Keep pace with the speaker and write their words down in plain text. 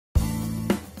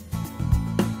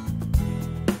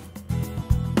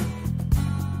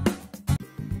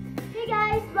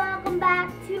welcome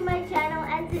back to my channel,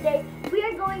 and today we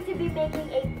are going to be making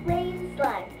a plain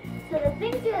slime. So the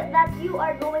things that you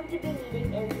are going to be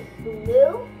needing is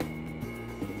glue.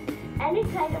 Any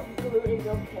kind of glue is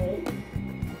okay.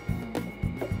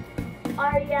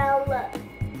 Ariel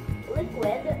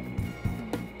liquid,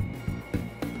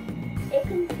 a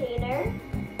container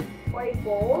or a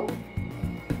bowl,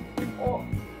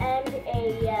 and a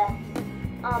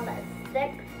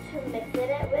stick to mix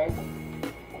it with.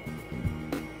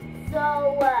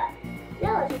 So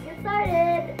yeah, let's just get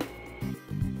started.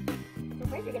 So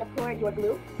first you're gonna pour your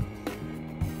glue,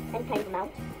 any kind of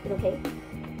amount is okay.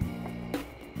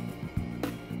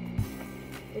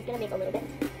 Just gonna make a little bit.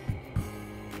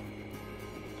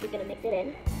 Just gonna mix it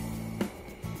in.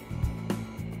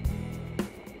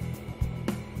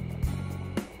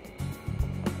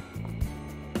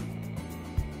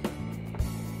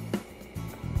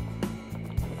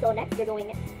 So next you're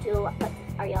going to put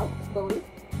Ariel slowly.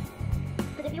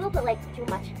 Because if you will put like too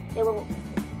much, it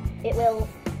will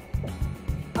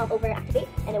overactivate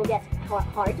and it will get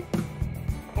hard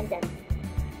and dense.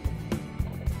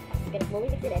 You're gonna slowly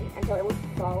mix it in until it will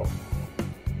dissolve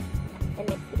and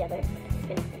mix together. Just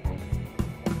gonna mix it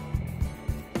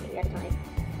maybe at a time.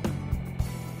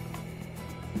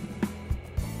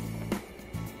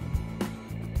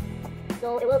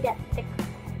 So it will get thick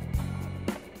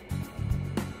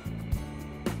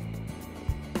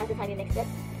at the time you mix it.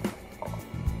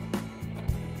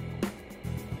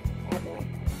 Add more. I'm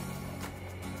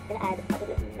gonna add a little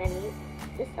bit many,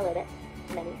 just a little bit,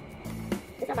 many.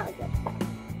 This amount is good.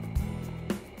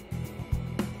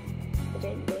 The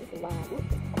journey is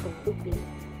gloopy,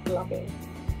 gloppy.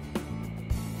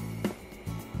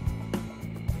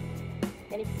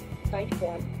 And it's starting to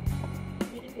form.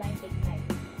 Making slime takes time.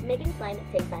 Making slime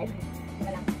takes time.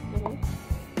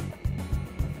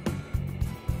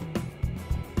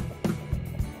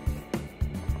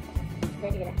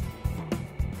 Then you're gonna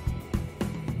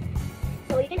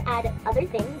so you can add other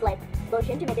things like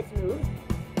lotion to make it smooth,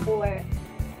 or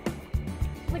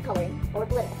food coloring, or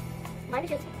glitter. Mine is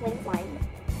just plain slime.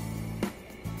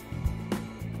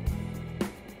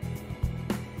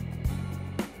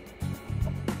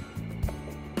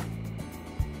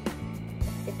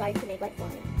 It's starting to make like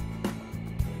slime.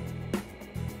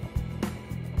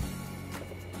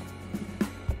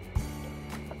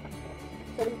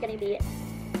 So this is gonna be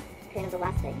kind of the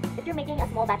last thing. If you're making a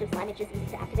small batch of slime, it's just easy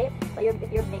to activate. But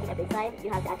if you're making a big slime, you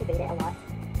have to activate it a lot.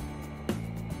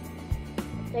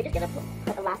 So you're just gonna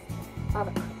put the last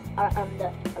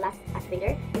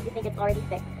activator if you think it's already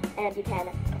thick and you can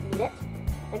knead it.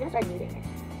 So I'm gonna start kneading it,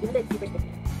 even though it's super sticky.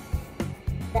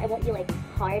 That it won't be like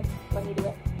hard when you do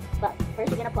it. But first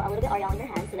you're gonna put a little bit Ariel in your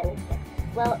hand so that it won't stick.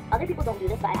 Well, other people don't do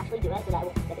this, but I actually do it so that it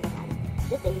won't stick in my hand.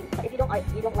 Just saying. But if you don't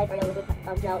like Ariel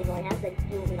liquid gel in your hands, then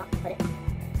you will not put it.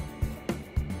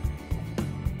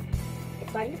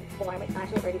 Starting to form, it's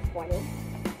actually already forming.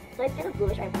 So it's kind of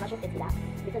bluish, I'm not sure if you can see that,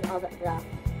 because of the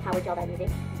power gel that I'm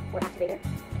using, or activator.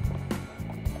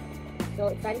 So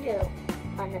it's starting to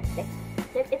unstick.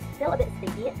 So if it's still a bit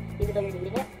sticky, even though you're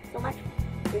kneading it so much,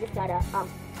 you just gotta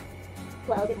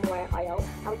put a little bit more Ariel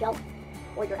power gel,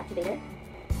 or your activator,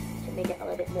 to make it a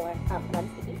little bit more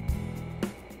non-sticky.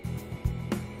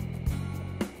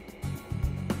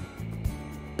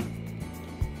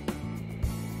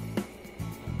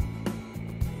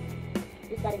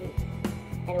 Just gotta knead,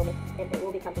 and it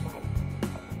will become the slime.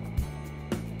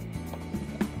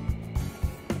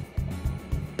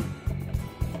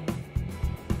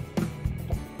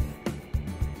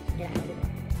 Yeah, a little bit more.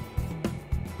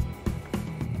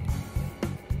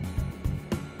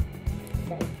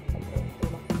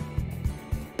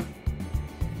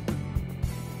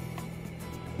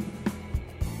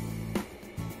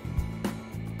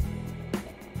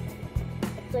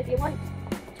 So if you want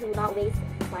to not waste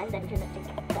slime, then you can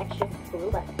take the extra glue,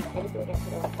 but I just do it again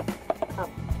so have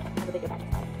a bigger batch of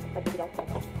slime. But if you don't, then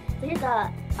don't. So here's the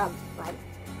slime.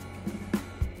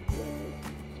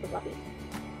 Super fluffy.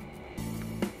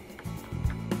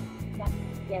 Yeah.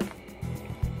 Yes.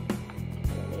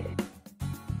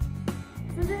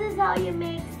 So this is how you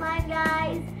make slime,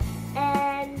 guys.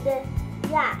 And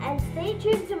yeah, and stay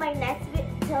tuned to my next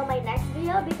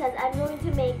video because I'm going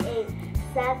to make a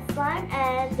sand slime.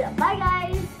 And bye,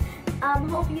 guys.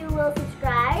 Hope you will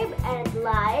subscribe and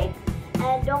like,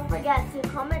 and don't forget to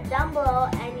comment down below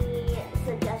any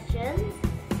suggestions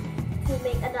to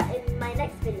make in my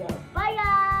next video. Bye,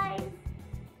 guys.